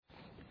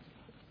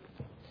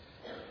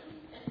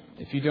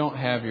If you don't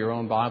have your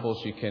own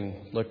Bibles, you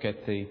can look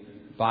at the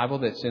Bible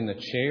that's in the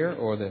chair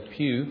or the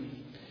pew.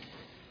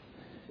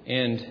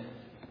 And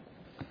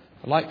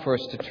I'd like for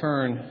us to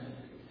turn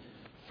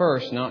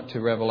first, not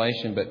to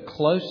Revelation, but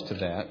close to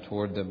that,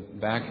 toward the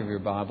back of your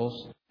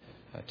Bibles,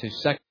 to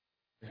 2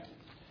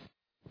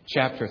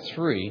 chapter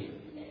 3,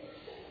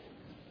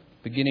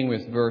 beginning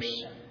with verse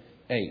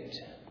 8.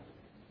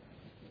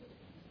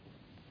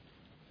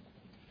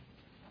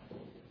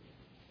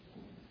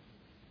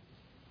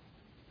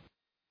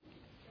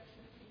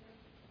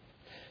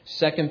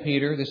 2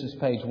 Peter, this is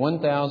page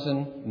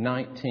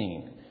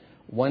 1019.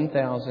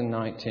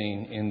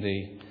 1019 in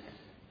the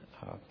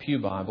Pew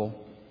Bible.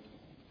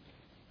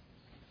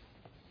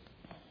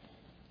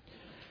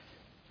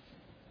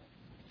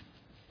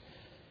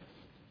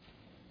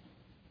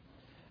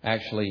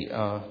 Actually,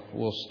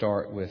 we'll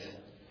start with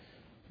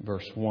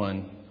verse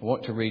 1. I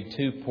want to read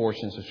two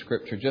portions of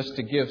Scripture just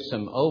to give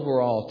some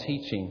overall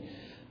teaching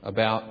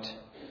about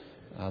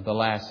the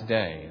last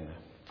day and the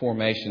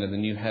formation of the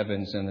new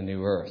heavens and the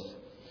new earth.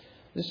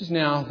 This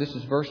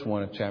is verse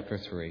 1 of chapter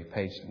 3,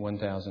 page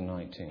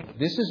 1019.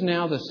 This is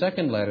now the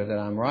second letter that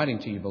I'm writing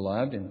to you,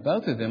 beloved. In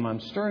both of them, I'm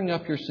stirring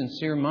up your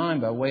sincere mind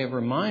by way of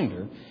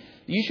reminder.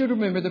 You should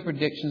remember the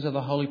predictions of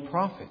the holy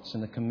prophets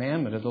and the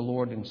commandment of the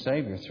Lord and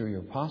Savior through your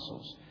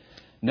apostles.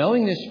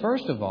 Knowing this,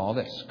 first of all,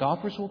 that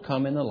scoffers will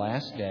come in the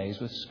last days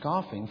with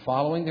scoffing,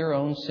 following their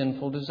own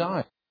sinful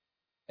desires.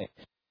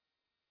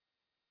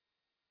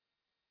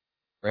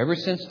 For ever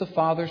since the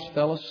fathers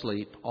fell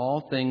asleep,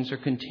 all things are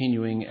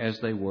continuing as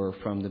they were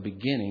from the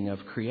beginning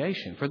of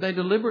creation. For they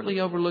deliberately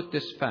overlooked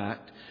this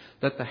fact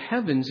that the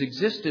heavens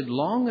existed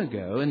long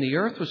ago, and the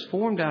earth was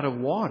formed out of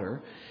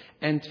water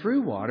and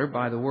through water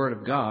by the word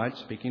of God,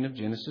 speaking of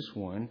Genesis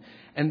 1,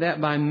 and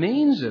that by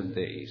means of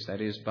these,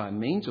 that is, by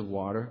means of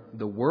water,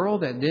 the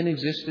world that then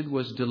existed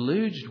was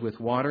deluged with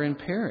water and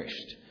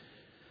perished.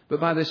 But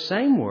by the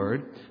same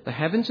word, the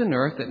heavens and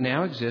earth that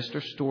now exist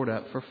are stored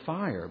up for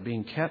fire,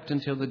 being kept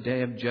until the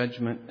day of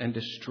judgment and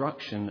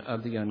destruction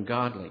of the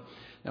ungodly.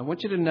 Now, I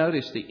want you to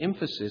notice the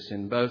emphasis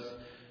in both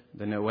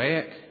the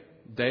Noahic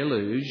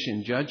deluge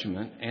and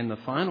judgment and the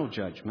final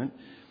judgment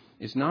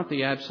is not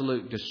the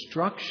absolute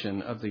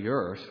destruction of the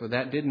earth, for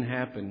that didn't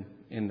happen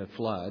in the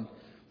flood.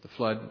 The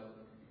flood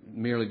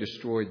merely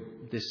destroyed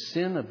the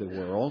sin of the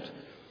world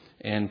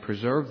and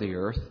preserved the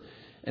earth.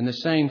 And the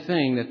same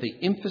thing, that the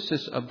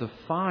emphasis of the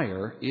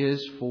fire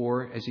is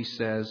for, as he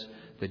says,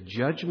 the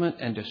judgment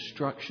and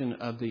destruction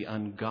of the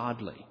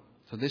ungodly.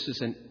 So this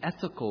is an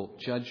ethical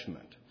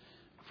judgment,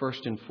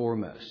 first and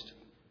foremost.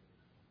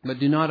 But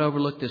do not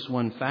overlook this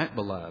one fact,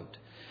 beloved,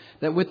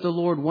 that with the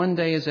Lord 1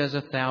 day is as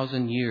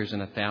 1,000 years,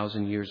 and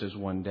 1,000 years as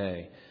 1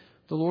 day.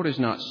 The Lord is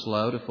not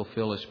slow to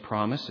fulfill His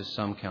promise, as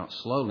some count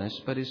slowness,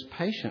 but is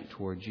patient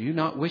towards you,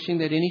 not wishing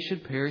that any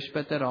should perish,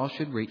 but that all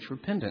should reach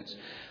repentance.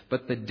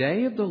 But the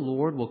day of the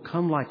Lord will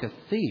come like a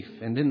thief,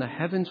 and then the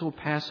heavens will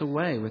pass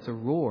away with a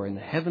roar, and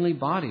the heavenly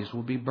bodies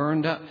will be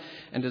burned up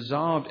and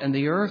dissolved, and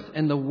the earth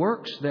and the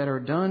works that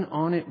are done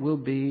on it will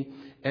be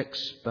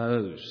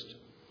exposed.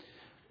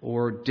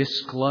 Or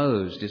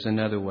disclosed is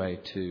another way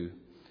to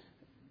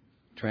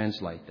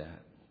translate that.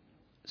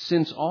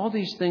 Since all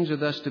these things are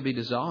thus to be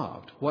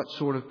dissolved, what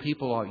sort of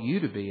people ought you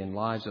to be in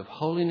lives of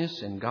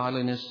holiness and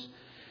godliness,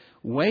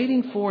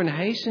 waiting for and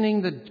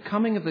hastening the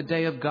coming of the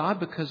day of God,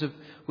 because of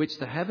which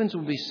the heavens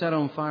will be set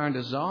on fire and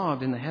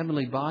dissolved, and the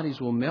heavenly bodies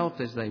will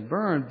melt as they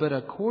burn. But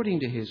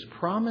according to His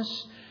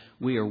promise,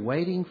 we are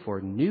waiting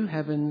for new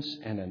heavens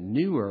and a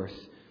new earth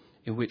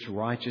in which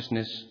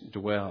righteousness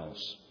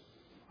dwells.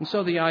 And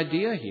so the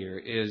idea here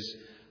is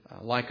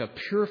like a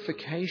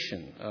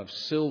purification of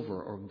silver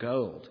or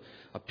gold,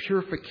 a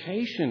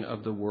purification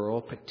of the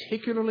world,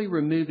 particularly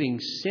removing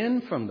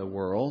sin from the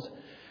world,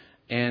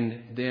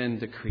 and then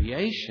the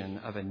creation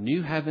of a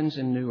new heavens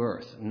and new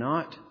earth,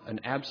 not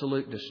an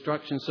absolute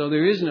destruction. So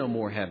there is no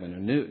more heaven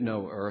and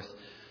no earth,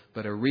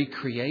 but a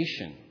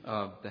recreation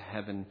of the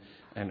heaven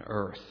and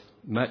earth,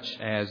 much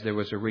as there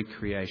was a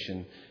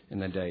recreation in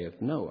the day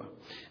of Noah.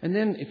 And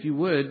then, if you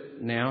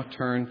would, now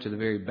turn to the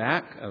very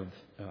back of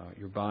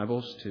your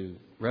Bibles to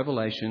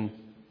Revelation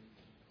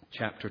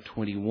chapter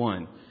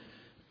 21,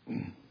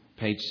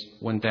 page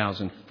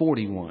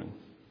 1041.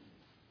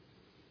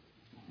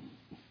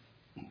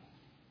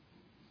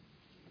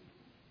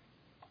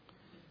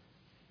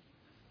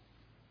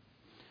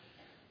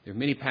 There are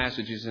many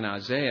passages in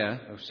Isaiah,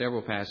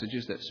 several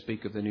passages that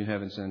speak of the new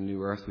heavens and the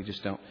new earth. We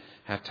just don't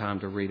have time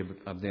to read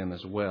of them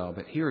as well.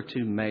 But here are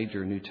two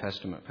major New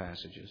Testament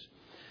passages.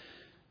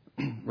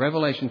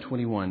 Revelation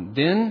 21.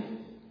 Then,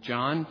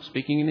 John,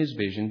 speaking in his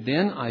vision,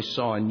 then I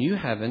saw a new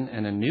heaven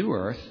and a new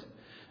earth,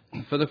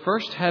 for the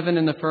first heaven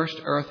and the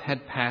first earth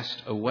had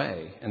passed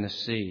away, and the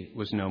sea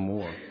was no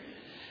more.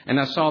 And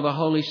I saw the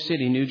holy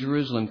city, New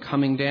Jerusalem,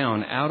 coming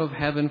down out of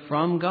heaven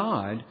from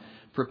God,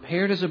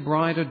 prepared as a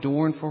bride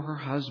adorned for her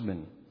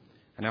husband.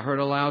 And I heard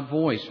a loud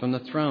voice from the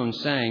throne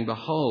saying,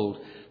 Behold,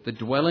 The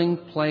dwelling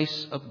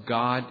place of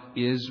God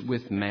is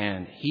with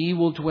man. He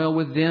will dwell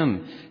with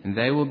them, and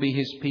they will be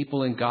His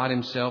people, and God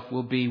Himself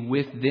will be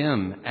with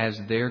them as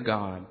their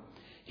God.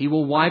 He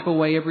will wipe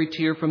away every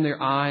tear from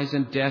their eyes,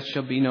 and death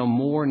shall be no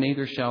more,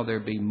 neither shall there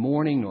be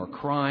mourning, nor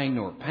crying,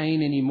 nor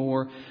pain any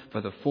more,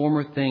 for the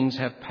former things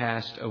have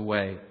passed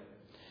away.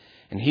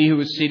 And He who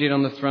was seated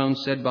on the throne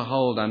said,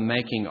 Behold, I'm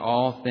making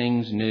all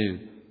things new.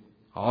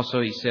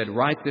 Also He said,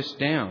 Write this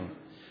down,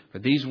 for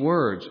these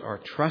words are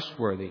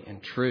trustworthy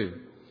and true.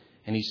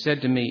 And He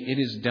said to me, It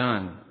is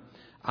done.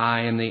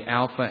 I am the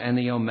Alpha and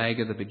the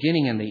Omega, the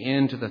beginning and the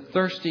end. To the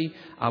thirsty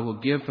I will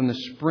give from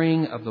the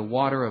spring of the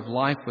water of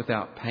life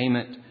without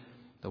payment.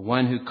 The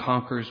one who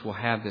conquers will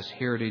have this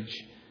heritage,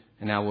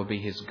 and I will be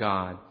his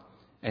God,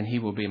 and he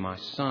will be my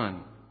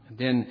son. And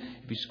then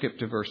if you skip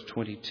to verse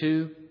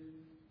 22,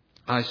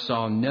 I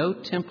saw no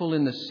temple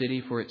in the city,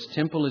 for its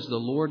temple is the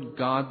Lord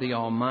God, the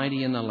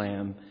Almighty, and the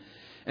Lamb.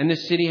 And the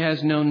city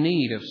has no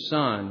need of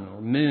sun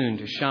or moon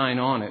to shine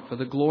on it, for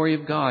the glory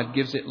of God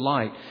gives it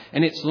light,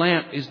 and its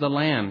lamp is the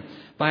Lamb.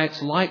 By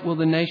its light will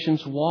the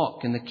nations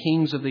walk, and the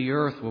kings of the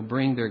earth will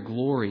bring their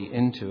glory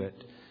into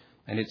it.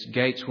 And its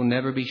gates will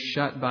never be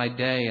shut by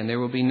day, and there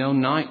will be no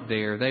night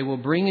there. They will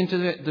bring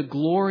into it the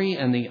glory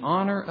and the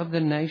honor of the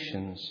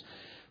nations.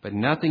 But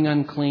nothing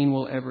unclean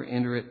will ever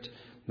enter it,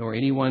 nor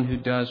anyone who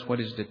does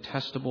what is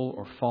detestable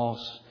or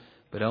false,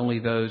 but only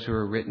those who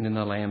are written in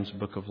the Lamb's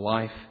book of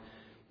life.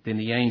 Then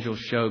the angel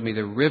showed me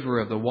the river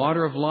of the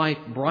water of life,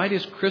 bright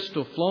as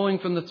crystal, flowing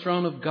from the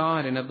throne of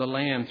God and of the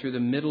Lamb through the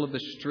middle of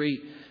the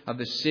street of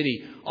the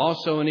city.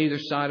 Also on either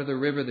side of the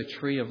river, the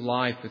tree of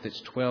life with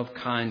its 12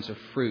 kinds of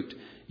fruit,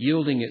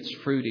 yielding its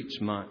fruit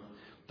each month.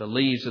 The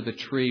leaves of the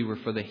tree were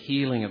for the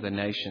healing of the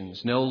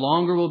nations. No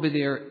longer will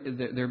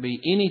there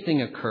be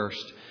anything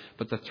accursed,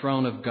 but the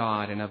throne of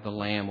God and of the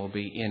Lamb will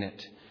be in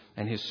it,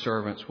 and His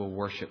servants will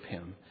worship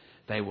Him.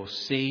 They will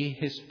see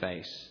His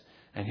face,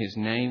 and His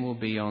name will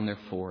be on their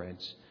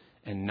foreheads.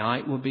 And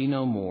night will be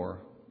no more.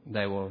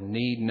 They will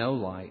need no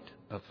light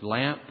of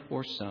lamp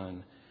or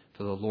sun,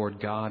 for the Lord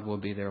God will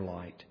be their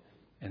light,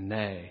 and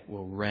they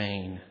will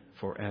reign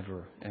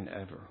forever and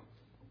ever.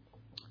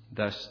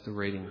 Thus the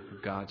reading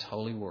of God's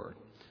holy word.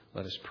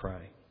 Let us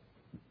pray.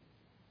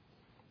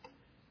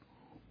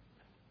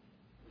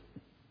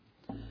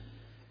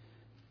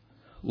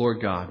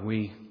 Lord God,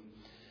 we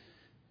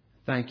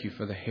thank You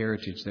for the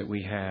heritage that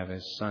we have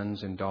as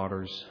sons and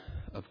daughters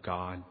of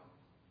God.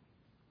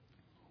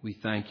 We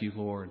thank You,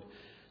 Lord,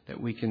 that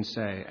we can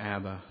say,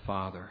 Abba,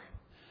 Father,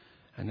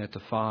 and that the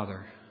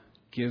Father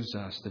gives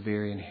us the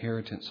very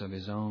inheritance of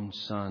His own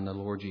Son, the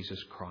Lord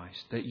Jesus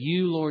Christ. That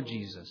You, Lord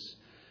Jesus,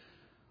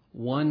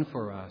 won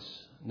for us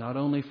not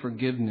only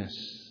forgiveness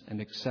and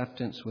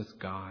acceptance with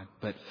God,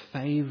 but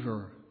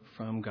favor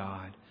from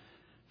God,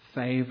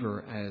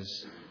 favor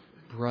as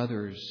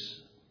brothers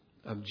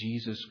of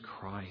Jesus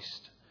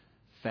Christ,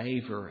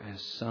 favor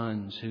as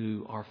sons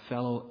who are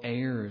fellow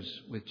heirs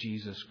with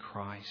Jesus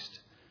Christ,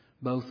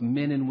 both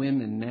men and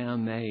women now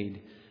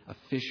made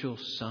official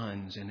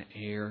sons and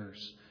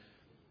heirs.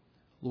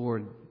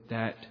 Lord,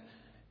 that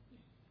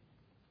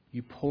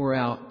You pour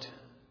out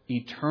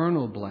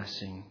eternal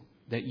blessing,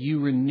 that You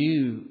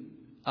renew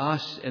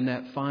us in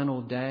that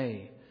final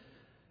day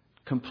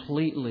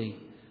completely.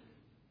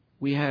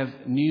 We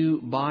have new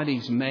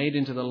bodies made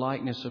into the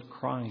likeness of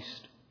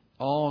Christ.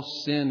 All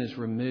sin is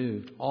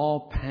removed,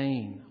 all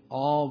pain,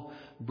 all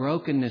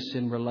brokenness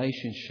in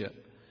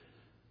relationship.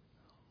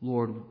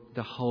 Lord,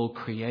 the whole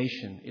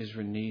creation is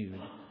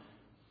renewed.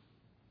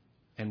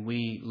 And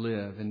we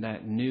live in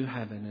that new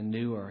heaven and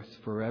new earth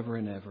forever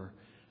and ever,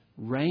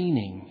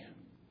 reigning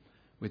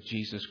with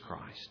Jesus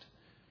Christ.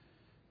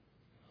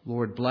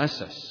 Lord,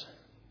 bless us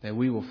that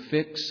we will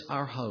fix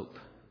our hope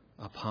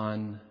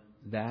upon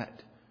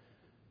that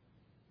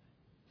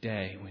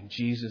day when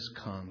Jesus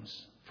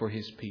comes for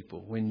His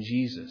people, when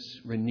Jesus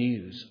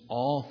renews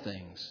all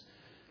things,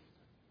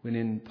 when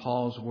in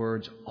Paul's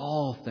words,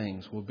 all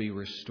things will be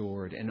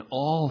restored and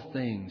all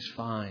things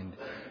find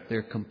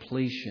their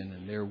completion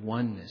and their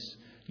oneness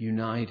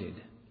united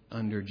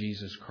under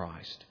Jesus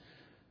Christ.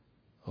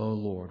 Oh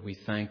Lord, we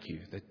thank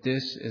You that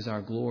this is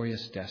our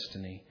glorious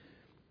destiny.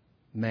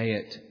 May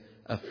it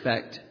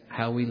affect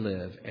how we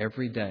live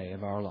every day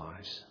of our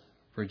lives.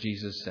 For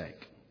Jesus'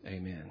 sake,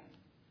 amen.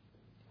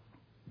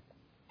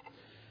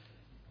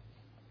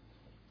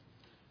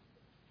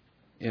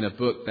 In a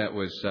book that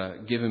was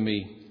given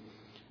me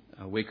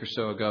a week or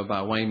so ago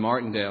by Wayne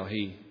Martindale,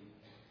 he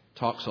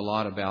talks a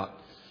lot about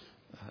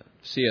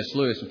C.S.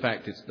 Lewis. In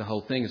fact, the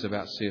whole thing is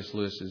about C.S.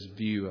 Lewis's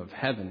view of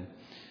heaven.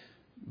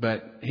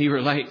 But he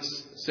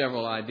relates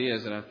several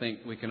ideas that I think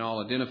we can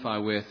all identify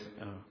with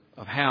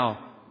of how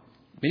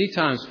many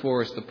times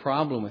for us the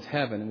problem with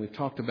heaven, and we've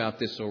talked about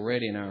this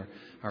already in our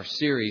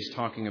series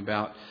talking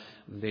about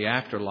the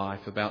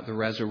afterlife, about the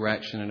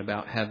resurrection and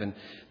about heaven,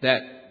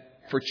 that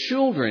for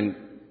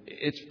children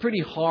it's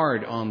pretty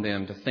hard on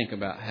them to think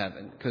about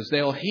heaven because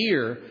they'll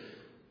hear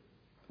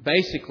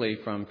basically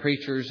from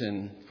preachers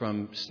and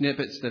from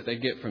snippets that they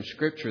get from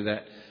Scripture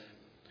that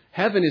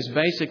Heaven is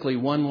basically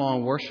one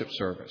long worship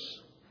service.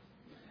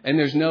 And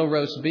there's no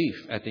roast beef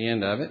at the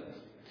end of it.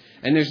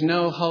 And there's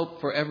no hope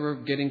for ever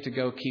getting to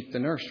go keep the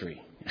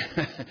nursery.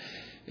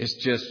 It's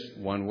just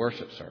one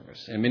worship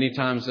service. And many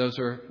times those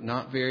are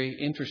not very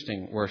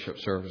interesting worship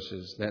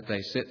services that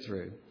they sit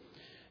through.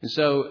 And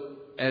so,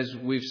 as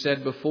we've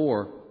said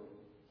before,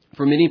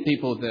 for many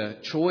people the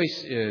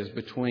choice is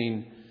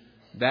between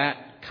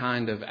that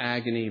kind of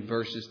agony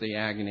versus the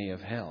agony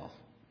of hell.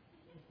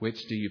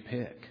 Which do you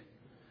pick?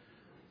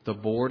 The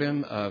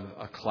boredom of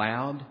a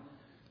cloud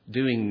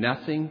doing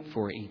nothing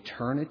for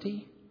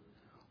eternity,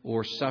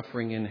 or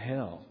suffering in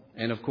hell?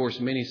 And of course,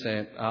 many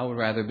say, I would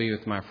rather be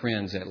with my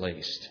friends at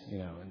least,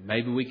 and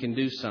maybe we can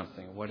do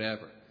something or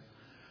whatever.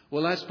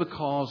 Well, that's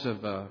because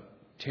of a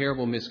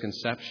terrible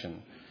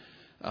misconception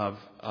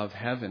of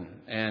heaven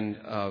and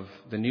of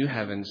the new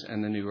heavens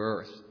and the new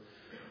earth.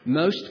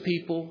 Most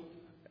people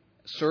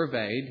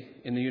surveyed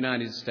in the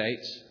United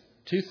States,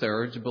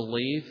 2/3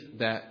 believe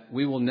that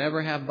we will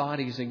never have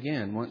bodies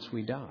again once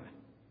we die.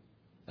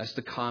 That's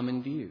the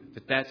common view,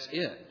 that that's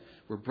it.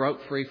 We're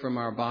broke free from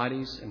our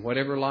bodies, and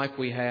whatever life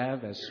we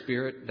have as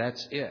spirit,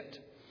 that's it,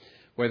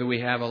 whether we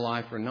have a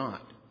life or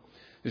not.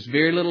 There's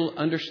very little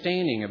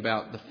understanding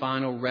about the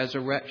final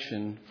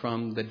resurrection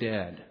from the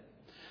dead,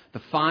 the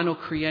final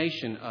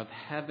creation of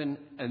heaven,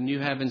 a new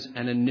heavens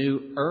and a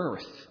new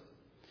earth,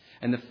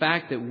 and the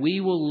fact that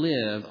we will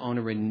live on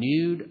a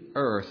renewed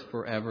earth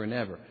forever and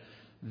ever.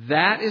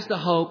 That is the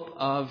hope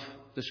of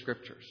the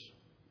Scriptures.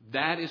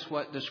 That is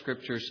what the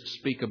Scriptures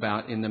speak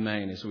about in the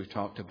main, as we've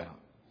talked about.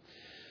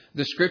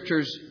 The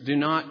Scriptures do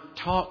not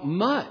talk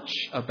much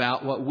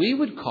about what we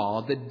would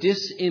call the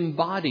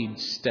disembodied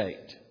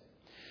state.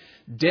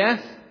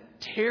 Death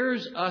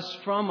tears us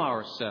from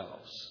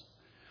ourselves.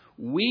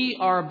 We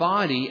are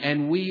body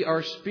and we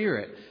are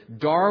spirit.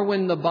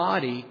 Darwin, the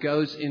body,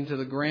 goes into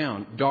the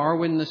ground.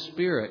 Darwin, the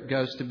spirit,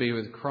 goes to be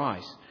with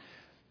Christ.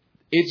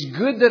 It's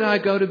good that I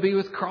go to be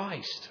with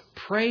Christ.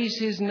 Praise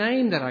His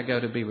name that I go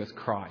to be with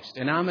Christ.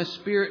 And I'm a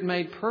spirit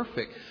made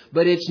perfect.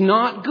 But it's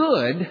not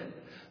good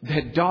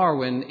that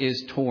Darwin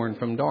is torn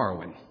from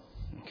Darwin.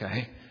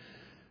 Okay?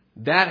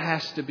 That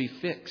has to be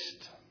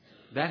fixed.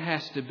 That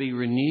has to be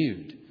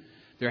renewed.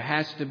 There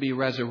has to be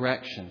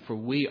resurrection, for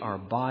we are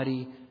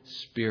body,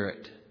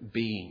 spirit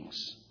beings.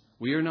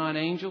 We are not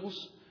angels.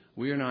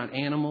 We are not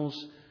animals.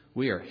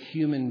 We are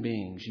human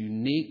beings,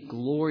 unique,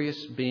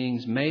 glorious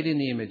beings made in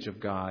the image of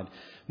God,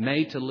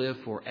 made to live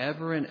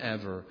forever and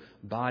ever,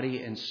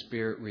 body and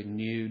spirit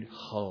renewed,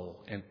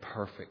 whole and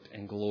perfect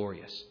and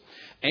glorious.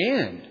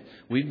 And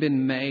we've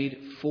been made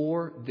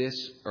for this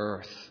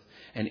earth.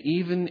 And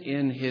even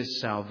in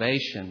His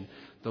salvation,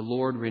 the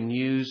Lord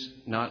renews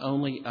not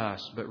only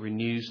us, but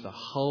renews the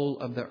whole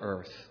of the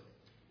earth.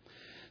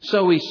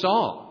 So we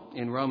saw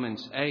in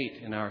Romans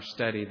 8 in our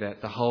study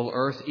that the whole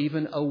earth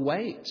even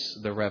awaits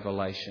the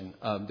revelation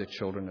of the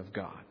children of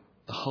God.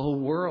 The whole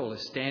world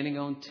is standing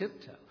on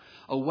tiptoe,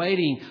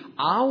 awaiting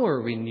our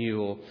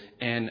renewal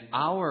and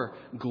our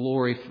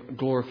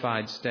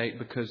glorified state,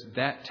 because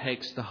that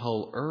takes the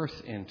whole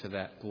earth into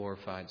that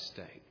glorified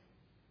state.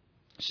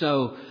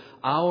 So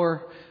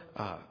our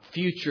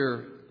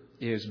future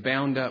is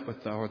bound up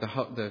with, or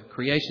the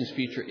creation's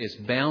future is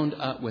bound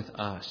up with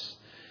us.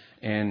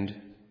 And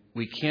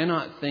we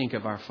cannot think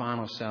of our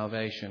final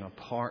salvation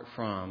apart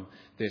from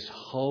this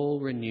whole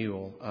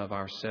renewal of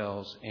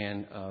ourselves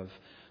and of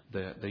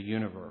the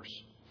universe.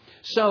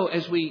 So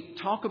as we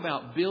talk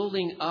about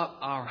building up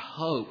our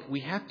hope,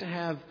 we have to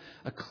have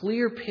a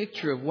clear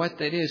picture of what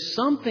that is,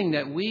 something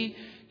that we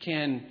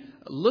can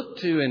look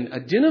to and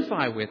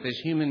identify with as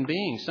human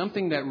beings,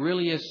 something that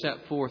really is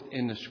set forth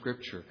in the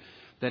Scripture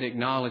that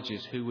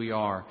acknowledges who we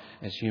are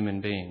as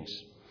human beings.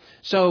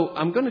 So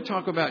I'm going to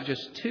talk about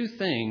just two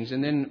things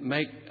and then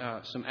make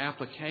some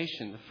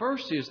application. The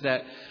first is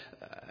that,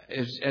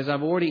 as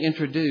I've already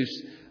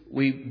introduced,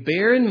 we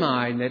bear in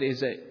mind that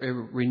is a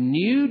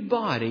renewed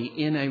body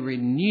in a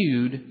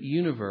renewed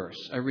universe.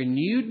 A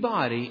renewed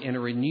body in a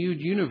renewed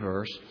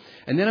universe.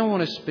 And then I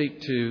want to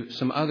speak to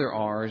some other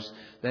R's,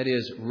 that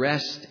is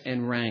rest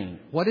and reign.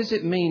 What does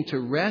it mean to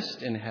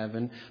rest in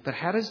heaven? But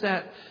how does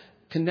that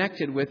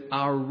connected with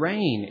our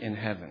reign in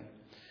heaven?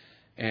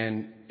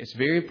 And it's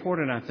very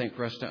important, I think,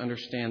 for us to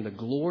understand the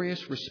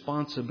glorious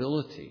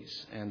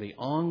responsibilities and the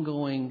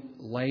ongoing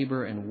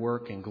labor and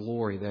work and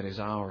glory that is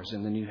ours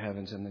in the new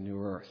heavens and the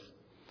new earth.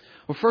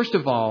 Well, first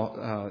of all,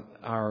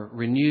 our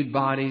renewed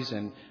bodies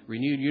and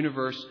renewed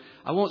universe.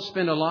 I won't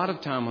spend a lot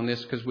of time on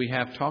this because we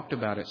have talked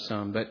about it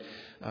some, but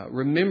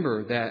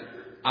remember that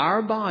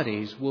our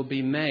bodies will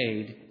be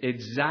made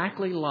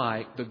exactly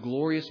like the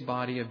glorious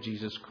body of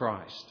Jesus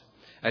Christ.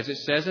 As it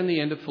says in the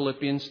end of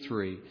Philippians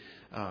 3,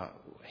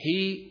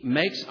 He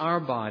makes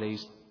our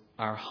bodies,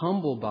 our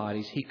humble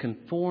bodies, He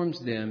conforms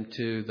them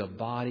to the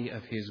body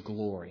of His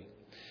glory.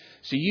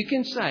 So you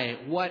can say,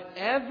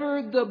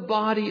 whatever the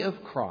body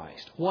of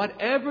Christ,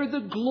 whatever the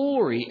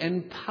glory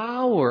and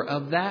power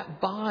of that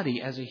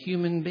body as a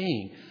human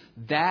being,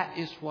 that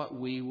is what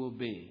we will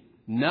be.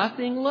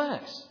 Nothing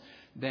less.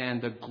 than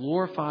the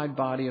glorified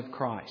body of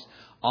Christ.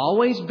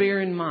 Always bear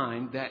in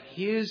mind that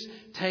His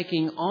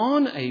taking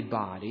on a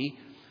body,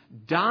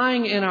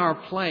 dying in our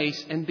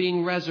place, and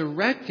being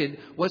resurrected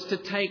was to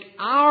take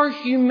our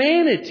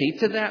humanity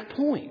to that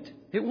point.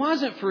 It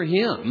wasn't for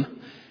Him.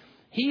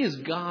 He is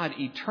God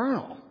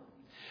eternal.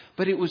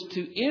 But it was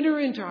to enter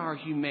into our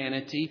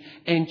humanity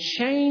and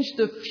change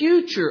the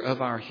future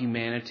of our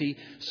humanity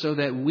so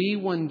that we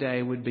one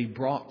day would be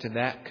brought to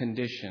that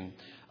condition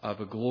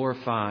of a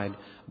glorified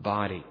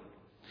body.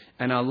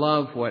 And I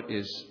love what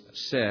is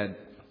said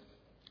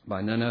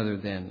by none other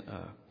than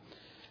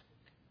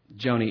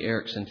Joni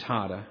Eareckson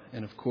Tada.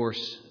 And of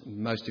course,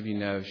 most of you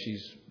know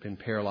she's been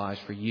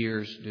paralyzed for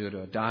years due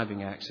to a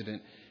diving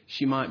accident.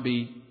 She might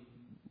be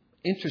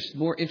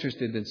more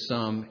interested than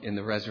some in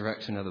the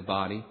resurrection of the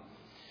body.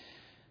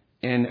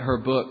 In her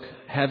book,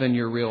 Heaven,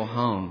 Your Real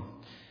Home,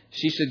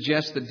 she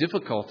suggests the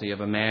difficulty of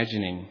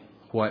imagining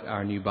what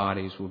our new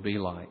bodies will be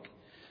like.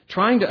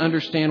 Trying to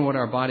understand what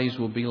our bodies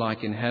will be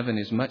like in heaven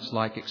is much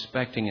like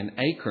expecting an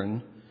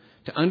acorn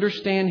to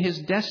understand his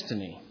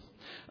destiny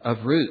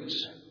of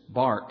roots,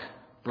 bark,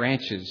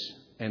 branches,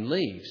 and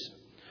leaves.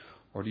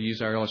 Or to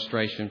use our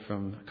illustration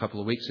from a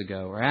couple of weeks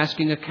ago, or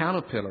asking a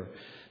caterpillar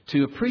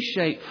to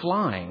appreciate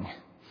flying,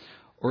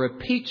 or a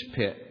peach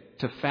pit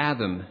to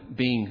fathom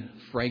being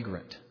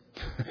fragrant.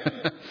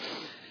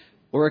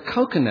 Or a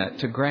coconut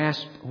to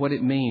grasp what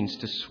it means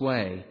to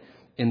sway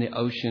in the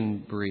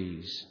ocean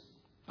breeze.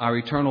 Our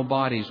eternal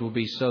bodies will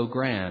be so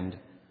grand,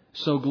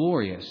 so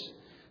glorious,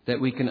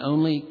 that we can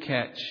only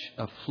catch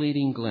a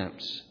fleeting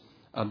glimpse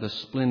of the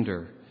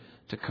splendor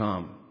to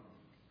come.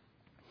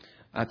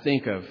 I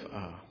think of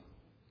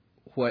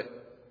what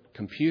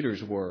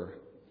computers were,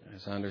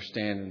 as I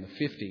understand, in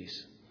the 50s,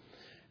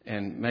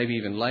 and maybe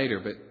even later,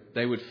 but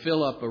they would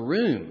fill up a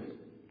room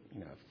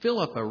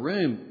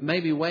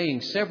maybe weighing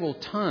several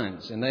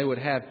tons, and they would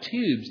have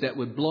tubes that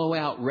would blow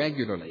out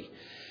regularly.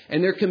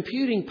 And their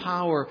computing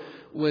power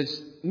was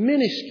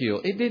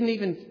minuscule. It didn't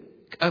even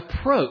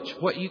approach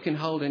what you can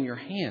hold in your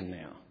hand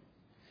now.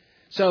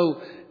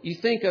 So you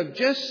think of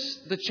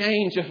just the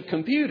change of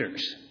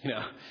computers,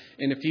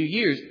 in a few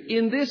years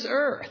in this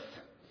earth.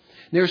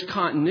 There's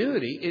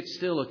continuity. It's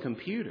still a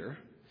computer.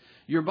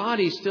 Your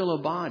body's still a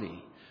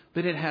body.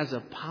 But it has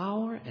a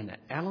power and an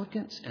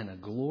elegance and a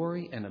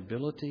glory and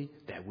ability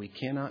that we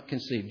cannot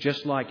conceive.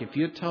 Just like if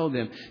you told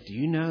them, do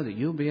you know that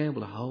you'll be able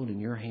to hold in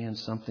your hand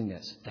something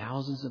that's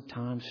thousands of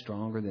times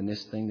stronger than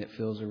this thing that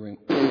fills a room?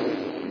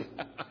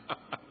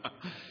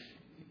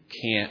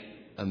 Can't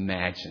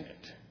imagine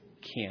it.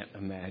 Can't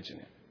imagine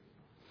it.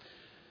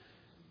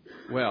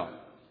 Well,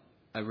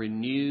 a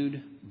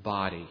renewed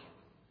body.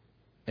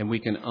 And we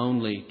can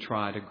only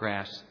try to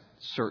grasp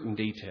certain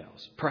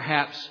details.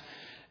 Perhaps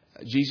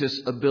Jesus'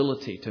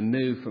 ability to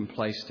move from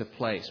place to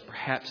place.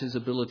 Perhaps His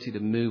ability to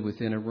move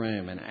within a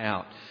room and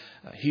out.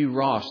 Hugh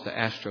Ross, the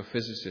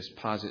astrophysicist,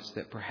 posits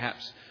that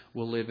perhaps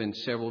we'll live in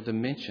several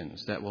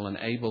dimensions that will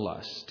enable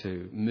us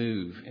to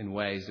move in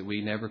ways that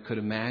we never could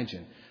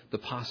imagine. The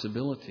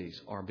possibilities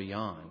are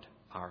beyond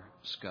our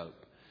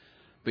scope.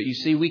 But you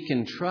see, we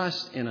can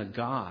trust in a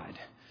God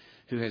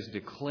who has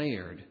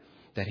declared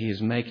that He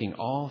is making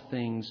all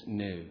things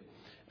new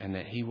and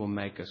that He will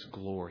make us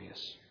glorious.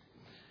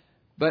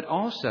 But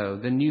also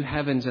the new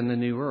heavens and the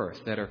new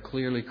earth that are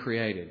clearly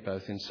created,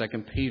 both in 2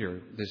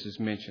 Peter, this is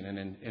mentioned,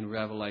 and in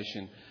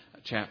Revelation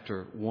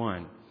chapter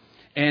 1.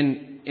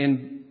 And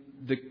in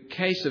the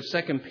case of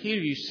 2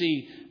 Peter, you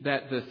see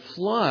that the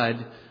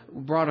flood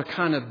brought a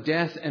kind of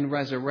death and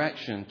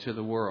resurrection to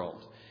the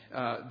world.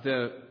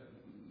 The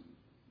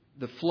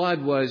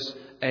flood was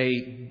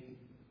a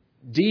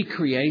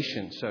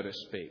decreation, so to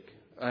speak.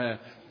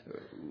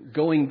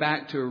 Going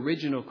back to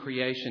original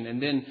creation,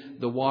 and then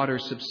the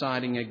waters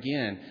subsiding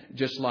again,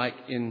 just like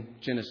in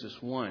Genesis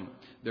 1.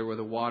 There were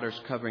the waters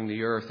covering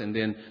the earth, and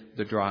then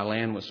the dry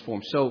land was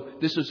formed. So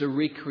this was a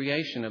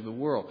recreation of the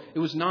world. It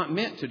was not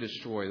meant to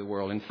destroy the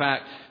world. In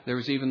fact, there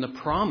was even the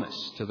promise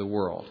to the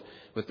world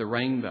with the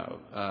rainbow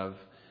of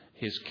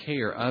His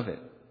care of it.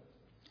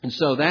 And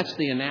so that's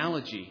the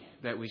analogy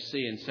that we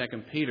see in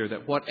 2 Peter,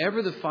 that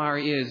whatever the fire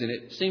is, and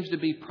it seems to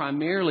be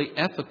primarily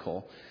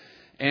ethical.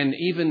 And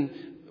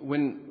even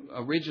when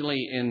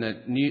originally in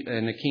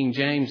the King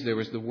James there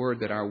was the word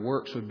that our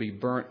works would be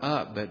burnt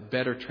up, but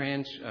better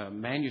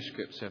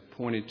manuscripts have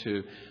pointed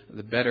to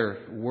the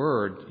better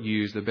word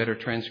used, the better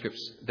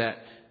transcripts, that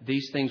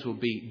these things will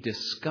be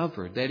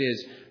discovered. That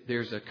is,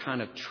 there's a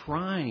kind of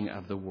trying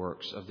of the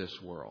works of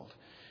this world.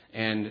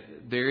 And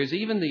there is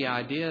even the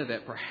idea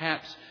that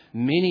perhaps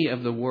many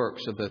of the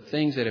works of the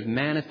things that have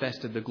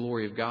manifested the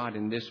glory of God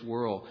in this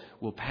world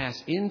will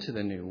pass into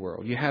the new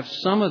world. You have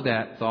some of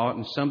that thought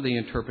and some of the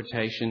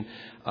interpretation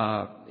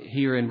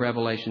here in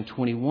Revelation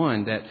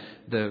 21 that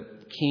the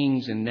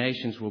kings and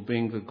nations will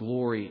bring the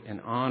glory and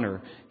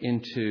honor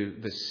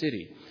into the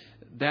city.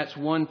 That's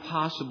one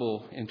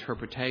possible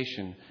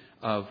interpretation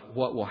of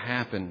what will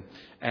happen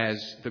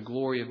as the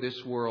glory of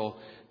this world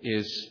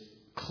is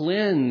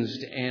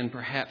cleansed and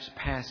perhaps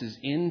passes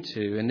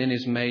into and then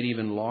is made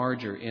even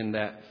larger in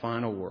that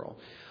final world.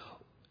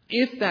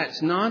 If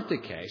that's not the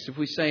case, if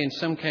we say in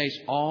some case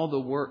all the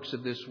works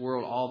of this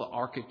world, all the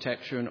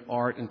architecture and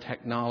art and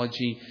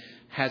technology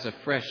has a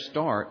fresh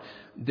start,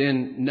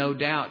 then no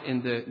doubt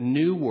in the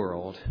new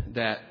world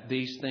that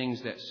these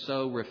things that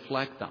so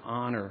reflect the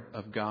honor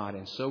of God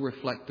and so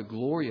reflect the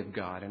glory of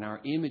God and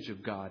our image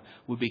of God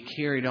will be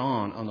carried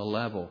on a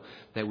level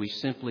that we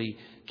simply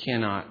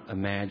cannot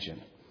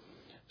imagine.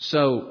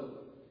 So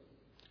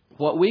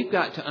what we've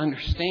got to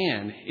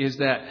understand is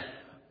that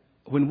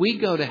when we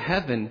go to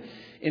heaven,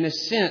 in a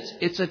sense,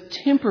 it's a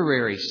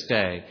temporary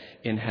stay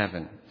in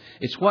heaven.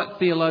 It's what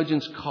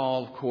theologians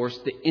call, of course,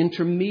 the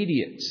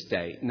intermediate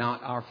state,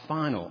 not our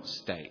final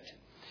state.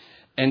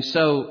 And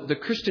so the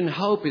Christian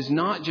hope is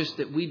not just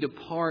that we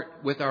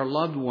depart with our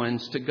loved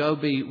ones to go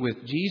be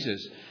with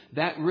Jesus.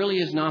 That really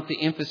is not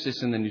the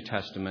emphasis in the New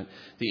Testament.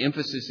 The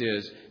emphasis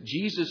is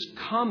Jesus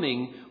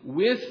coming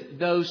with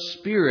those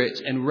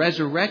spirits and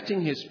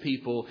resurrecting His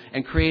people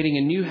and creating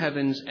a new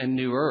heavens and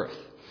new earth.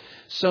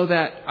 So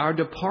that our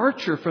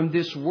departure from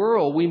this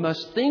world we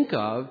must think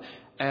of,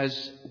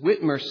 as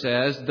Whitmer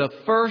says, the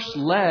first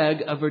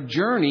leg of a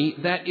journey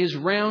that is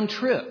round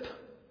trip.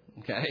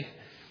 Okay?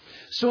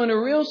 So in a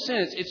real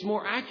sense, it's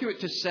more accurate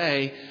to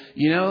say,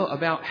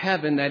 about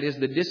heaven, that is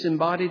the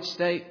disembodied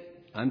state,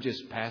 I'm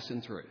just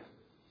passing through.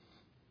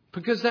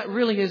 Because that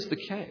really is the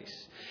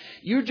case.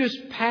 You're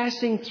just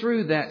passing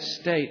through that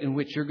state in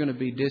which you're going to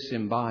be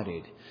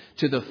disembodied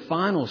to the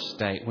final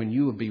state when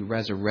you will be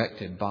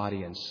resurrected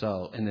body and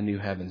soul in the new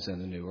heavens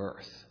and the new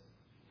earth.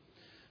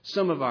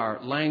 Some of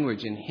our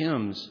language and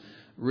hymns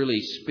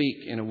really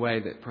speak in a way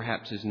that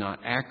perhaps is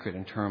not accurate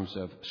in terms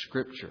of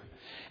Scripture.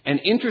 And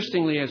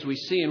interestingly, as we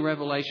see in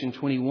Revelation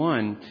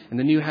 21, in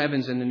the new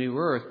heavens and the new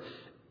earth,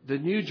 the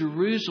new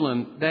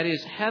Jerusalem, that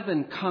is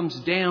heaven, comes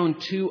down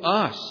to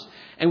us.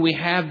 And we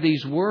have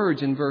these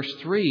words in verse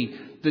 3,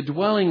 the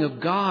dwelling of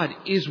God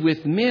is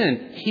with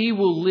men. He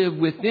will live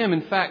with them.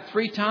 In fact,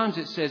 3 times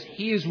it says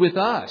He is with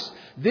us.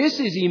 This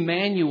is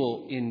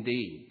Emmanuel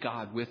indeed,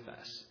 God with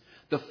us.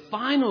 The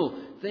final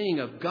thing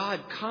of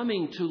God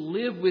coming to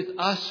live with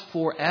us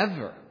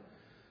forever.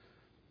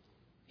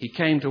 He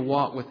came to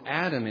walk with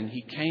Adam, and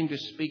He came to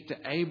speak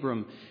to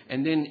Abram,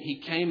 and then He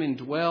came and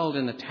dwelled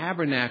in the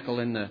tabernacle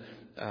in the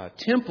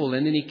temple,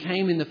 and then He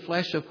came in the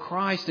flesh of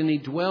Christ, and He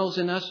dwells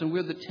in us, and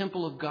we're the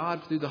temple of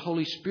God through the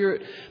Holy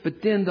Spirit.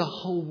 But then the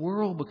whole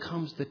world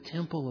becomes the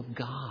temple of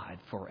God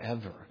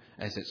forever,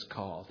 as it's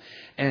called.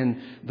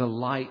 And the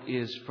light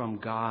is from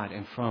God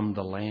and from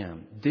the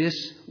Lamb. This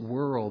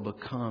world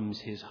becomes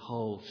His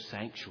whole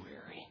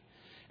sanctuary,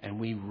 and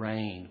we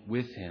reign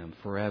with Him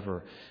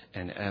forever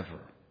and ever.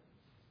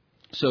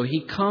 So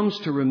He comes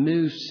to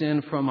remove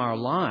sin from our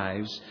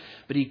lives,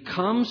 but He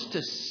comes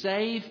to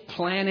save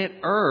planet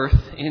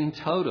Earth in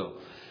total.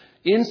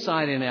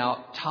 Inside and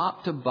out,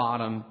 top to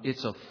bottom,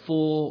 it's a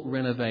full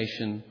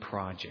renovation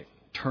project,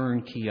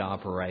 turnkey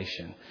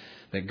operation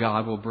that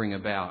God will bring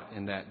about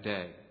in that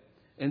day.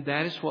 And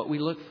that is what we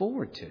look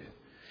forward to.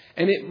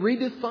 And it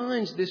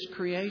redefines this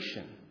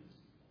creation.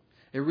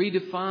 It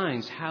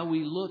redefines how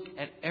we look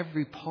at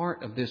every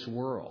part of this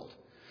world.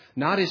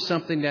 Not as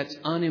something that's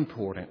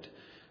unimportant,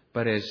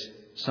 but as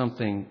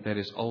something that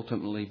is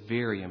ultimately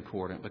very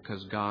important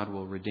because God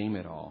will redeem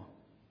it all.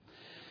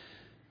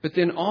 But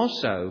then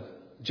also,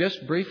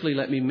 just briefly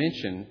let me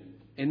mention,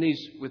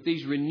 with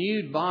these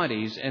renewed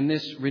bodies and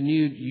this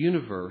renewed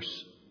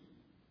universe,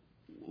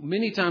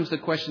 many times the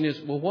question is,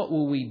 well, what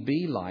will we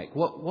be like?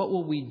 What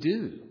will we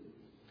do?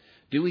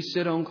 Do we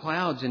sit on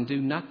clouds and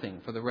do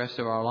nothing for the rest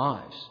of our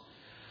lives?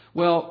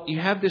 Well, you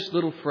have this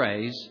little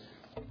phrase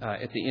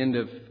at the end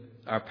of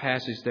our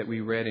passage that we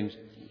read in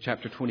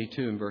chapter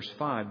 22 and verse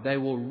 5. They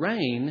will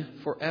reign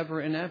forever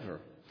and ever.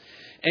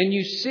 And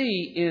you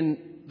see in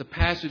the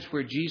passage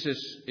where Jesus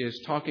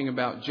is talking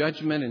about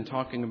judgment and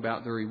talking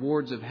about the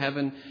rewards of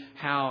heaven,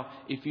 how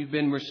if you've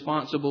been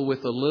responsible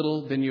with a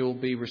little, then you'll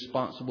be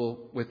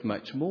responsible with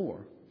much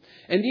more.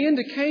 And the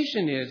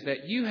indication is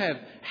that you have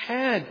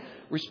had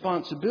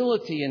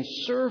responsibility and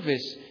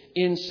service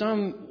in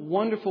some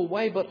wonderful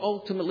way, but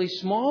ultimately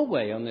small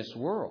way on this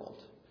world.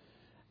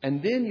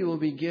 And then you will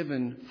be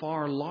given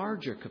far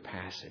larger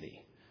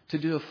capacity to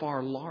do a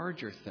far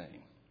larger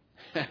thing.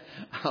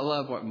 I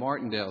love what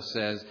Martindale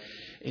says.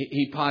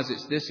 He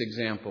posits this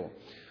example.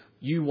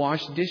 You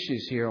washed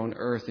dishes here on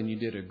earth and you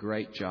did a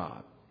great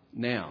job.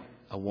 Now,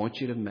 I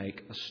want you to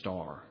make a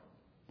star.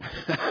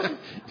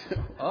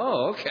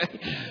 Oh, okay.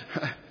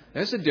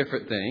 That's a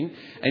different thing.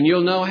 And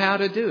you'll know how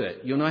to do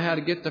it. You'll know how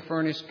to get the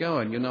furnace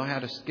going. You'll know how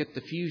to get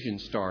the fusion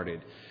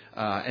started.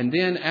 And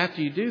then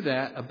after you do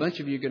that, a bunch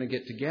of you are going to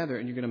get together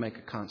and you're going to make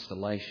a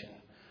constellation.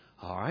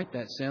 All right,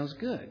 that sounds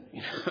good.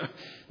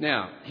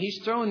 Now, he's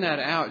throwing that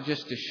out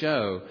just to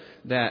show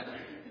that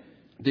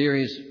there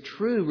is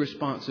true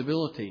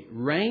responsibility.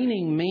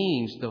 Reigning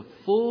means the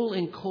full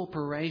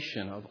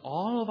incorporation of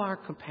all of our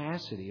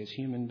capacity as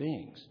human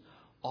beings,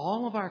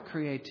 all of our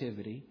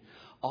creativity,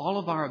 all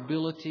of our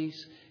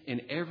abilities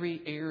in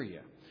every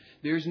area.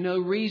 There's no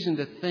reason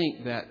to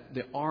think that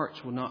the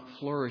arts will not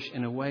flourish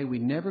in a way we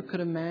never could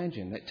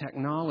imagine, that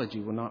technology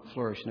will not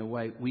flourish in a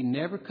way we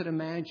never could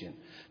imagine.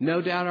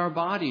 No doubt our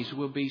bodies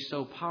will be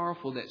so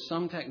powerful that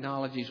some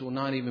technologies will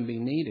not even be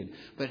needed.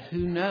 But who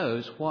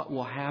knows what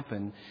will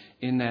happen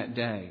in that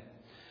day.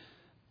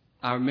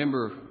 I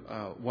remember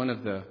one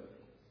of the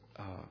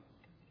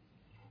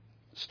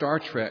Star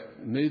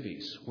Trek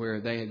movies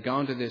where they had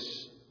gone to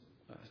this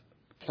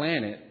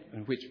planet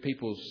in which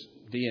people's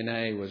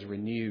DNA was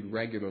renewed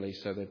regularly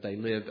so that they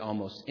lived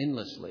almost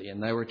endlessly.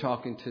 And they were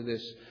talking to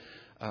this,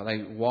 they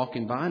were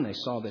walking by and they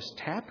saw this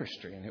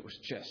tapestry, and it was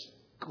just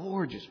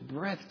gorgeous,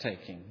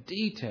 breathtaking,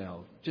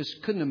 detailed.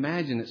 Just couldn't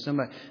imagine that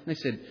somebody, and they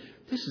said,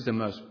 this is the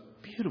most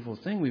beautiful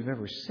thing we've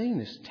ever seen,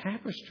 this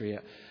tapestry.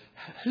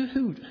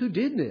 Who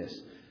did this?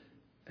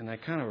 And they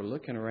kind of were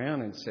looking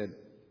around and said,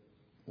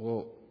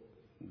 well,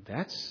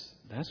 that's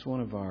one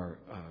of our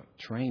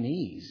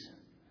trainees.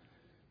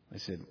 They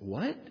said,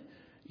 what?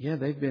 Yeah,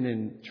 they've been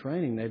in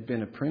training. They've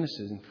been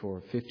apprentices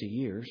for 50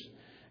 years.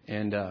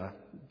 And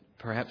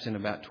perhaps in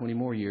about 20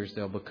 more years,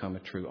 they'll become a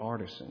true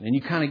artisan. And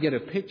you kind of get a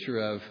picture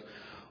of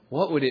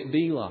what would it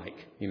be like,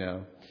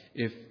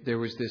 if there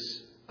was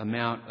this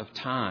amount of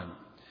time.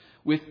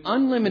 With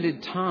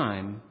unlimited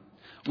time,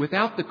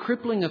 without the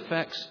crippling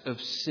effects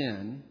of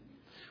sin,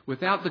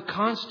 without the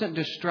constant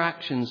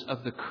distractions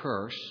of the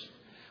curse,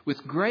 with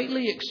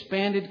greatly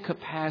expanded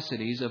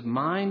capacities of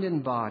mind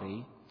and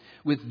body,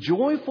 with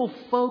joyful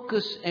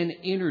focus and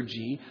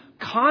energy,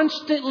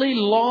 constantly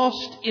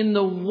lost in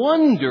the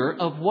wonder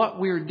of what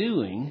we're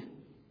doing,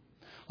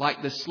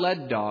 like the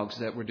sled dogs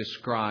that were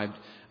described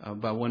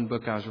by one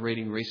book I was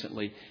reading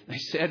recently. They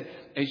said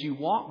as you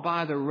walk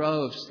by the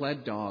row of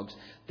sled dogs,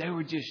 they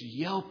were just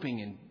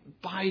yelping and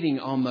biting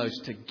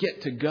almost to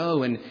get to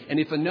go. And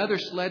if another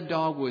sled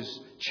dog was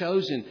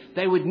chosen,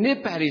 they would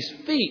nip at his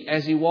feet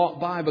as he walked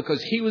by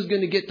because he was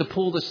going to get to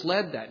pull the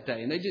sled that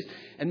day.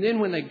 And then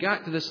when they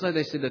got to the sled,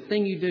 they said, the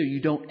thing you do, you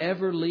don't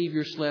ever leave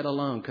your sled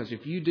alone, because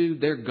if you do,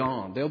 they're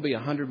gone. They'll be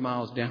 100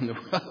 miles down the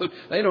road.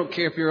 They don't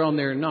care if you're on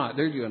there or not.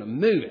 They're going to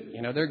move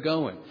it. They're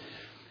going.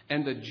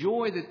 And the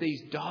joy that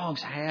these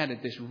dogs had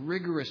at this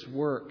rigorous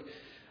work,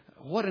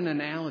 what an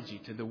analogy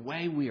to the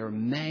way we are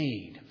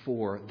made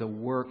for the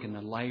work and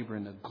the labor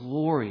and the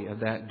glory of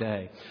that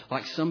day.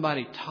 Like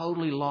somebody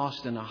totally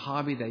lost in a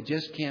hobby they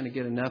just can't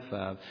get enough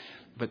of.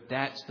 But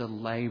that's the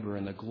labor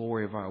and the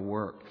glory of our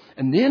work.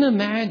 And then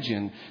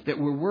imagine that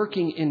we're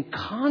working in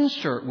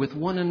concert with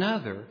one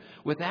another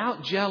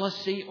without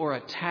jealousy or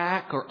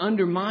attack or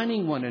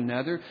undermining one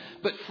another,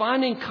 but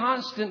finding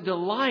constant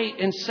delight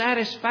and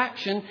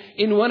satisfaction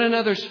in one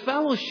another's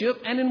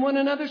fellowship and in one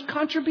another's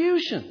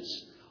contributions.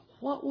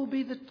 What will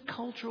be the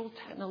cultural,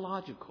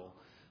 technological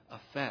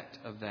effect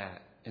of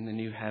that in the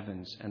new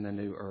heavens and the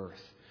new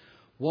earth?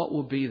 What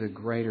will be the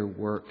greater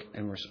work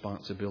and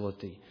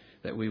responsibility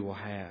that we will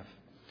have?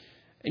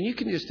 And you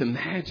can just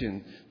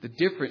imagine the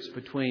difference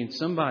between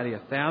somebody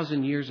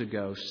 1,000 years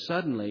ago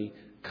suddenly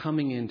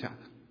coming into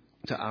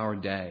our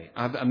day.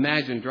 I've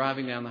imagined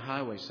driving down the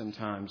highway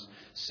sometimes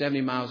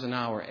 70 miles an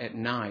hour at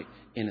night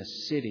in a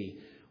city.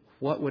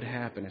 What would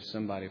happen if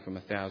somebody from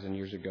 1,000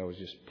 years ago was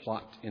just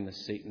plopped in the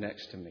seat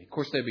next to me? Of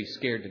course, they'd be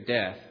scared to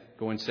death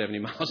going 70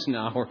 miles an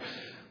hour.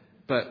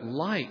 But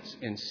lights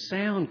and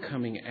sound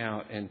coming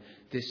out, and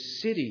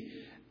this city,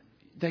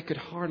 they could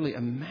hardly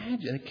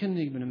imagine. They couldn't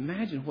even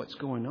imagine what's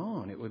going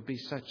on. It would be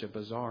such a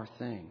bizarre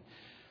thing.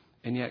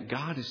 And yet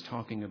God is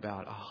talking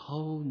about a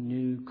whole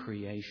new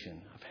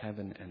creation of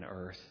heaven and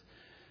earth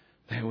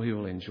that we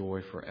will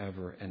enjoy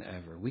forever and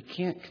ever. We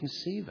can't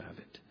conceive of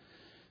it.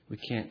 We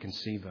can't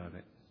conceive of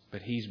it.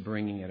 But He's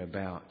bringing it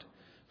about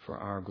for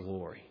our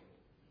glory.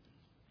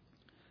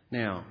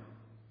 Now,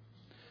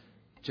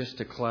 just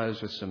to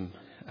close with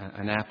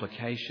an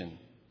application.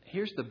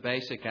 Here's the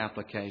basic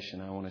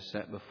application I want to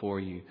set before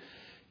you.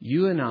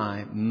 You and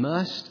I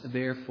must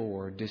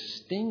therefore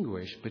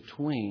distinguish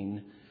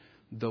between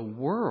the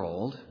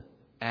world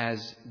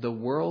as the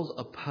world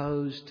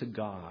opposed to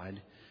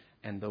God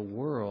and the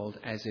world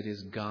as it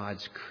is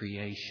God's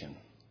creation.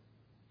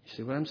 You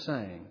see what I'm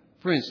saying?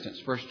 For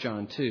instance, 1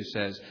 John 2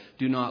 says,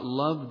 do not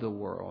love the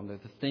world or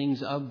the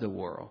things of the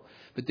world.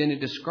 But then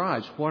it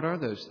describes what are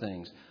those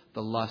things?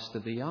 The lust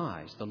of the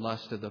eyes, the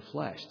lust of the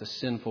flesh, the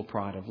sinful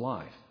pride of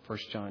life. 1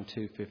 John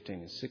 2, 15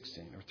 and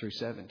 16 or through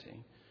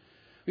 17.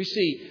 You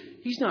see,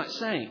 He's not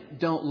saying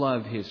don't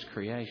love His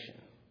creation.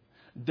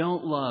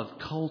 Don't love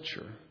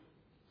culture.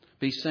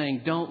 But He's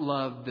saying don't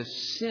love the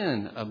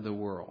sin of the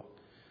world.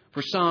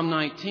 For Psalm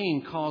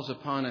 19 calls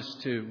upon us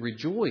to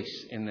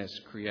rejoice in this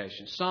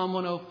creation. Psalm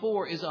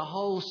 104 is a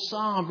whole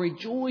psalm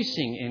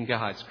rejoicing in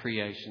God's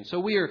creation. So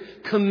we are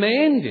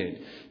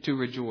commanded to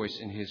rejoice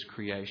in His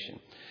creation.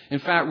 In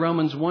fact,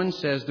 Romans 1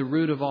 says the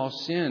root of all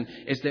sin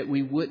is that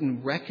we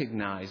wouldn't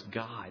recognize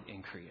God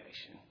in creation.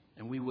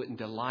 and we wouldn't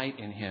delight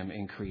in Him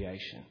in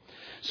creation.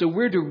 So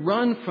we're to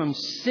run from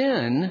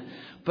sin,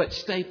 but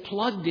stay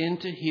plugged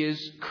into His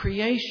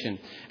creation.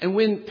 And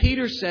when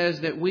Peter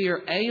says that we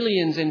are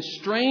aliens and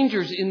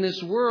strangers in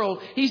this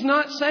world, he's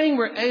not saying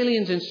we're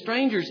aliens and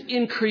strangers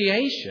in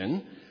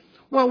creation.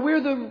 Well,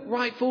 we're the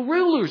rightful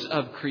rulers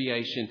of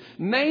creation,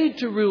 made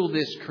to rule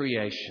this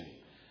creation.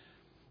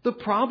 The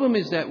problem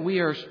is that we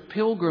are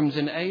pilgrims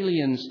and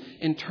aliens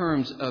in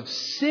terms of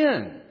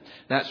sin.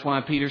 That's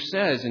why Peter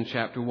says in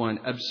chapter 1,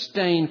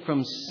 abstain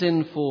from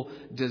sinful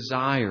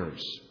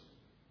desires.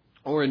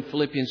 Or in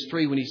Philippians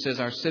 3, when he says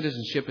our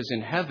citizenship is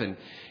in heaven,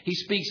 he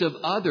speaks of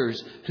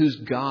others whose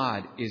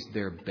God is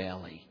their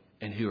belly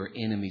and who are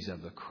enemies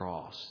of the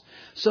cross.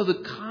 So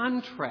the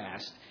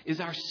contrast is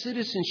our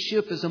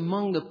citizenship is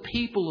among the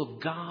people of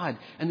God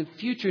and the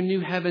future new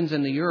heavens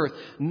and the earth,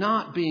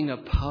 not being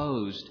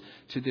opposed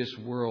to this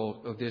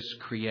world or this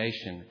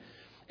creation.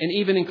 And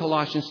even in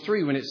Colossians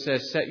 3, when it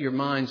says, set your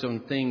minds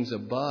on things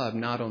above,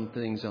 not on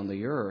things on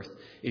the earth.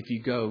 If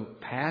you go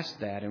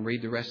past that and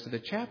read the rest of the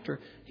chapter,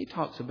 he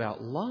talks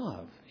about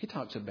love. He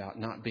talks about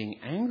not being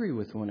angry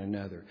with one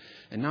another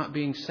and not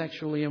being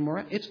sexually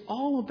immoral. It's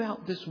all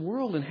about this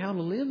world and how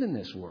to live in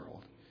this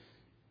world.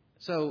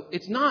 So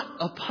it's not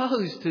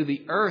opposed to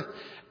the earth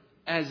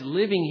as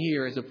living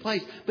here as a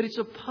place, but it's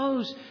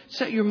opposed.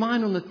 Set your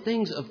mind on the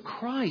things of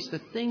Christ, the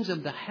things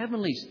of the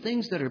heavenlies,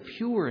 things that are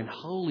pure and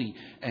holy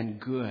and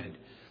good.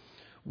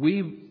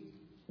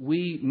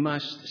 We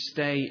must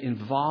stay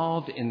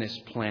involved in this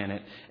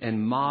planet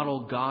and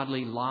model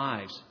godly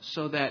lives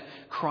so that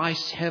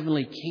Christ's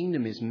heavenly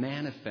kingdom is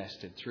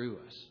manifested through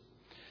us.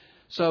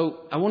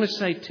 So I want to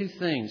say two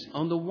things.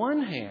 On the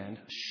one hand,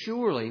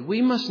 surely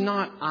we must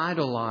not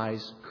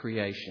idolize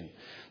creation.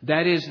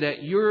 That is,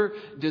 that your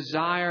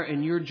desire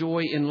and your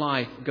joy in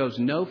life goes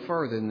no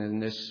further than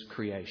this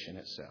creation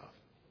itself.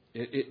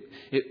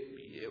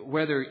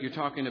 Whether you're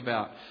talking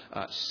about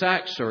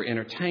sex or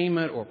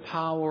entertainment or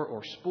power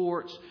or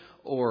sports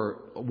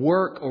or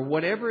work or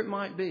whatever it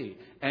might be,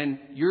 and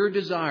your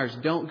desires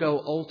don't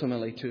go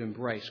ultimately to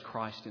embrace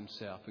Christ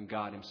Himself and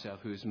God Himself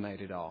who has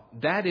made it all.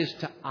 That is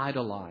to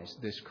idolize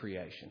this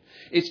creation.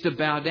 It's to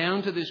bow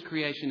down to this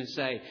creation and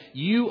say,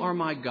 you are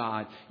my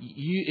God.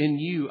 In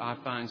you I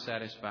find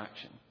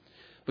satisfaction.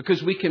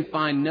 Because we can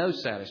find no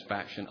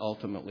satisfaction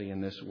ultimately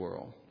in this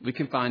world. We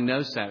can find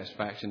no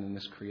satisfaction in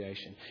this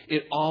creation.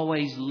 It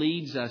always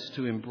leads us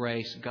to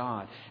embrace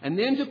God. And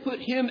then to put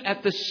Him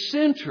at the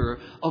center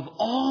of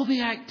all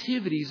the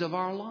activities of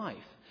our life.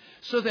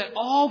 So that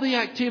all the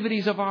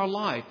activities of our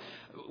life,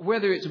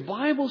 whether it's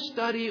Bible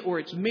study or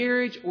it's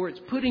marriage or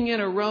it's putting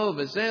in a row of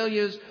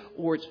azaleas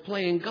or it's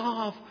playing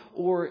golf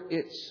or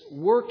it's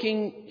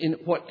working in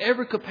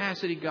whatever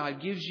capacity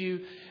God gives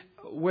you,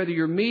 whether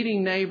you're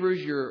meeting neighbors,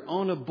 you're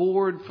on a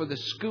board for the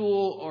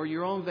school, or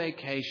you're on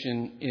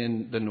vacation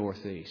in the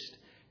Northeast.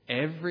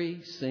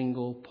 Every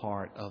single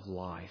part of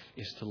life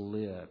is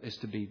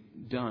to be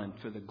done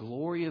for the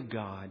glory of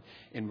God,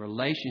 in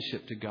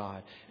relationship to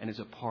God, and as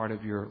a part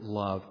of your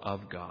love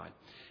of God.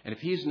 And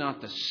if He is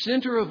not the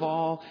center of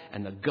all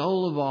and the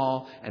goal of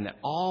all, and that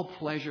all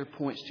pleasure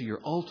points to your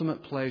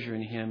ultimate pleasure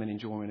in Him and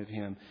enjoyment of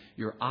Him,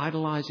 you're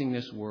idolizing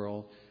this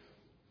world.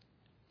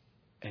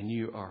 And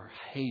you are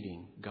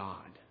hating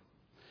God.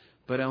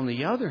 But on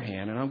the other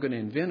hand, and I'm going to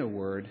invent a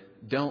word,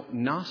 don't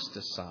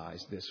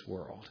gnosticize this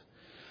world.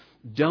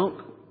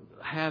 Don't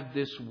have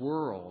this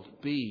world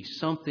be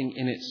something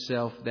in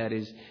itself that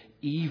is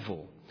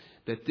evil.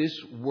 That this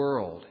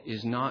world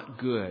is not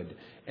good.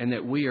 And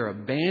that we are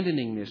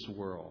abandoning this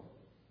world.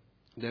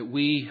 That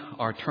we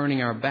are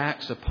turning our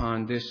backs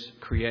upon this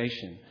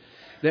creation.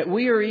 That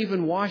we are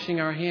even washing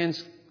our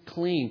hands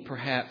clean,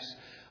 perhaps,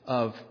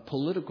 of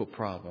political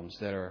problems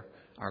that our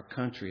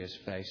country is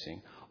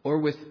facing, or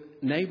with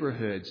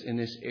neighborhoods in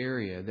this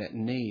area that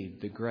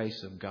need the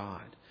grace of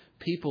God.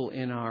 People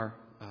in our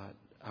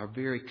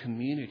very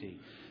community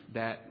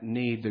that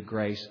need the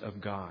grace of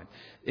God.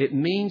 It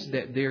means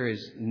that there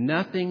is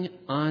nothing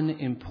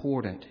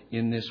unimportant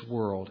in this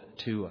world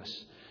to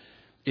us.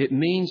 It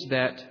means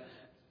that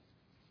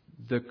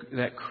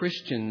that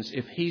Christians,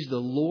 if He's the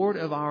Lord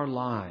of our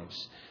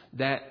lives,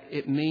 that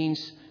it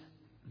means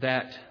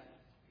that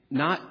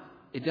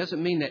it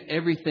doesn't mean that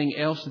everything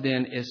else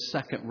then is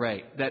second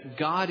rate. That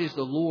God is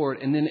the Lord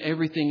and then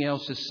everything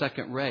else is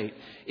second rate.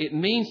 It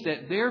means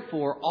that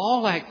therefore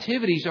all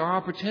activities are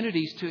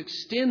opportunities to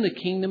extend the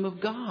kingdom of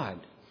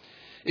God.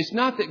 It's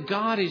not that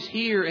God is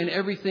here and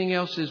everything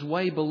else is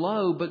way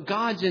below, but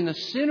God's in the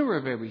center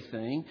of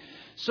everything.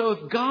 So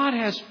if God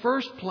has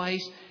first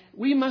place,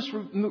 we must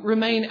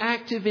remain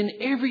active in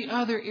every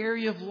other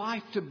area of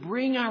life to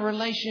bring our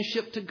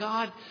relationship to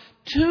God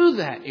to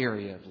that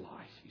area of life.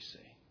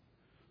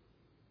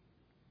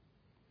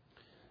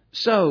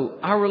 So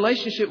our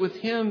relationship with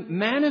Him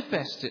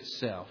manifests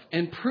itself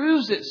and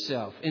proves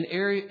itself in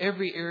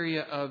every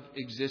area of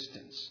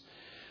existence.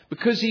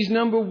 Because He's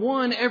number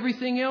one,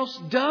 everything else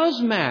does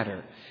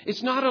matter.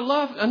 It's not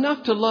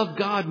enough to love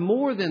God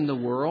more than the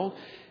world.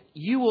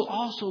 You will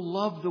also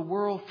love the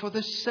world for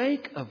the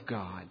sake of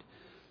God.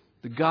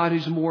 The God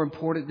who's more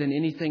important than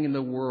anything in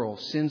the world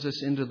sends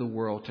us into the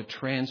world to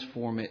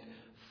transform it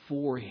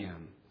for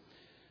Him.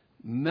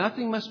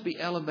 Nothing must be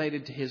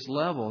elevated to His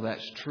level,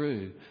 that's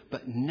true,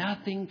 but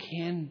nothing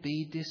can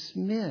be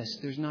dismissed.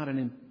 There's not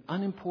an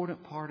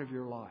unimportant part of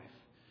your life,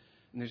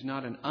 and there's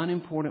not an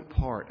unimportant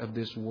part of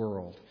this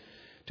world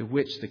to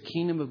which the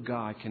kingdom of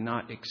God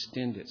cannot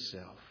extend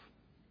itself.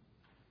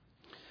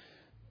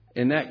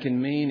 And that can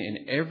mean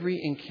in every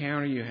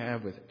encounter you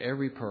have with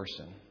every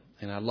person.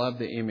 And I love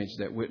the image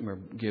that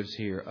Whitmer gives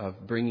here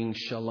of bringing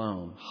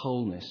shalom,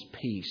 wholeness,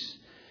 peace.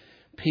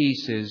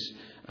 Peace is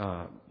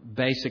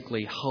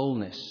basically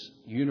wholeness,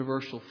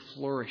 universal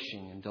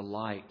flourishing and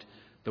delight,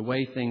 the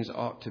way things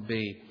ought to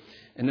be.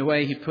 And the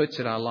way he puts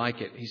it, I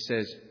like it. He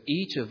says,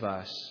 each of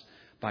us,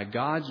 by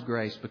God's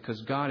grace,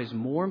 because God is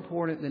more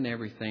important than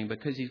everything,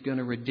 because He's going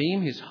to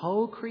redeem His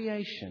whole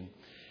creation,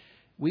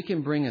 we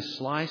can bring a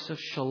slice of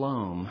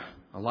shalom.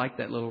 I like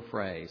that little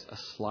phrase, a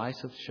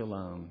slice of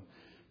shalom,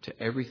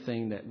 to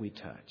everything that we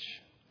touch.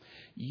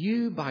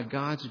 You, by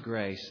God's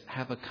grace,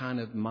 have a kind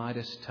of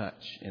Midas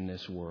touch in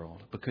this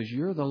world because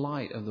you're the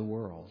light of the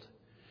world.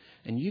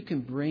 And you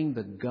can bring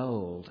the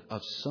gold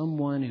of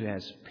someone who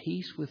has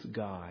peace with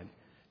God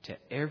to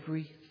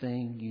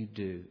everything you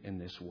do in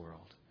this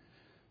world.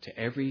 To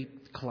every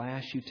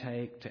class you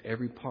take, to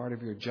every part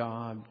of your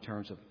job in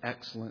terms of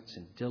excellence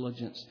and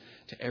diligence,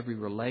 to every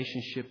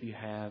relationship you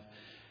have.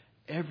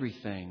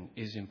 Everything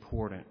is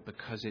important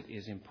because it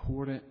is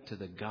important to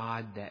the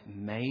God that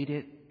made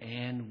it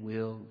and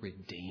will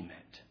redeem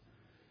it.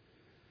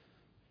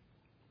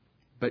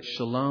 But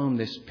shalom,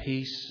 this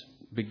peace,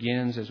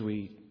 begins as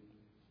we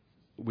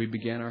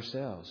begin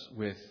ourselves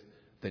with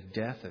the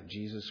death of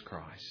Jesus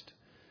Christ.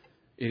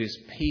 It is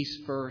peace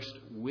first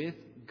with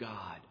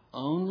God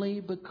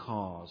only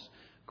because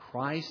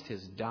Christ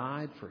has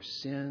died for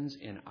sins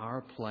in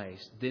our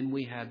place. Then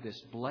we have this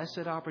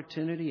blessed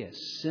opportunity, as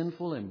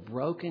sinful and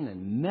broken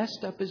and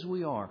messed up as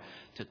we are,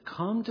 to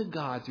come to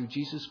God through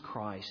Jesus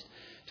Christ,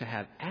 to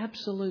have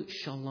absolute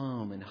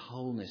shalom and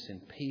wholeness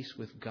and peace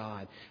with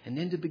God, and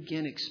then to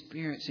begin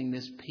experiencing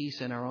this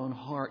peace in our own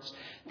hearts,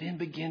 then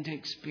begin to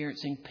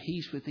experiencing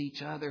peace with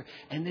each other,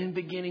 and then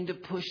beginning to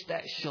push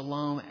that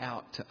shalom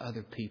out to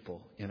other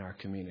people in our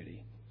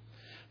community.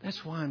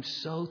 That's why I'm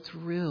so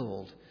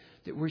thrilled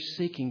that we're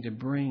seeking to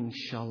bring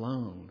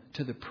shalom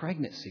to the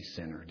pregnancy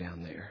center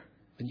down there.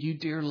 And you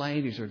dear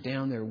ladies are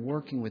down there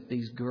working with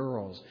these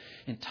girls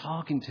and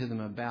talking to them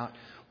about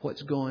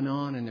what's going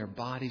on in their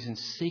bodies and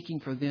seeking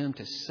for them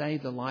to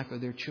save the life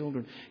of their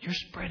children. You're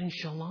spreading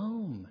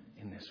shalom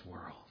in this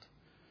world.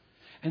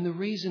 And the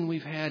reason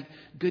we've had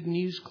Good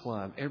News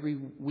Club every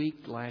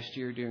week last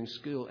year during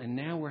school, and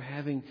now we're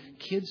having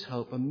Kids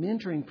Hope, a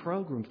mentoring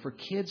program for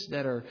kids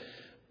that are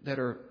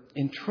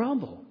in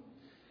trouble.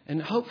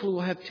 And hopefully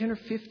we'll have 10 or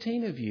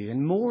 15 of you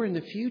and more in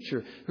the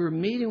future who are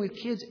meeting with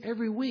kids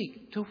every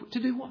week to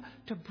do what?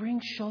 To bring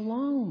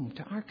shalom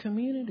to our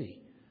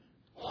community.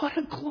 What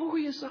a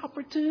glorious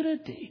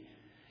opportunity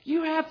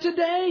you have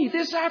today,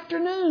 this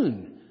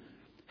afternoon.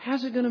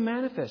 How's it going to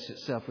manifest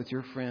itself with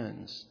your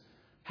friends?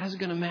 How's it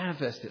going to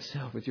manifest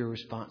itself with your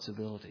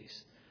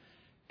responsibilities?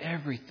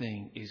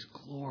 Everything is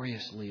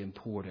gloriously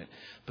important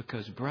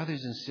because,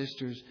 brothers and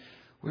sisters,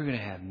 we're going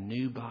to have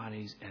new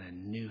bodies and a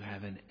new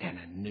heaven and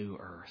a new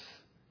earth.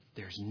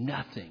 There's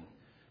nothing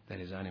that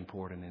is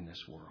unimportant in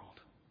this world.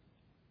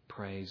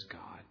 Praise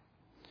God.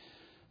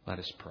 Let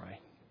us pray.